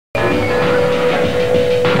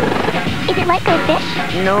like Go Fish?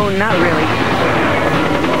 No, not really.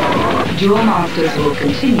 Duel Masters will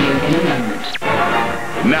continue in a moment.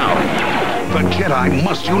 Now, the Jedi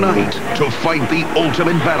must unite to fight the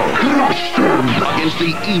ultimate battle. Crush them against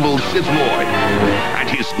the evil Sith Lord and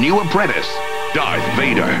his new apprentice, Darth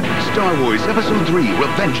Vader. Star Wars Episode 3,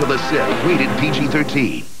 Revenge of the Sith, rated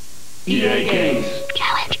PG-13. EA Games.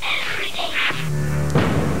 Challenge everything.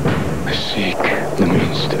 I seek the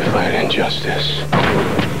means to fight injustice,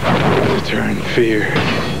 to turn fear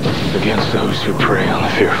against those who prey on the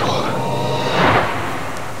fearful.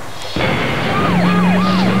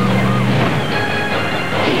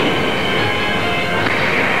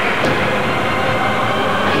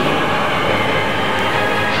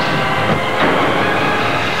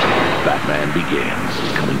 Batman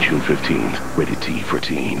Begins, coming June 15th, rated T for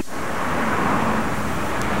teen.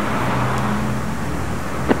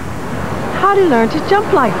 How'd he learn to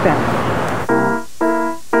jump like that?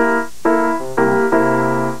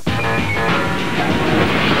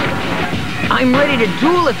 I'm ready to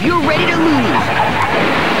duel if you're ready to lose.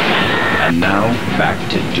 And now, back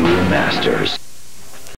to Duel Masters.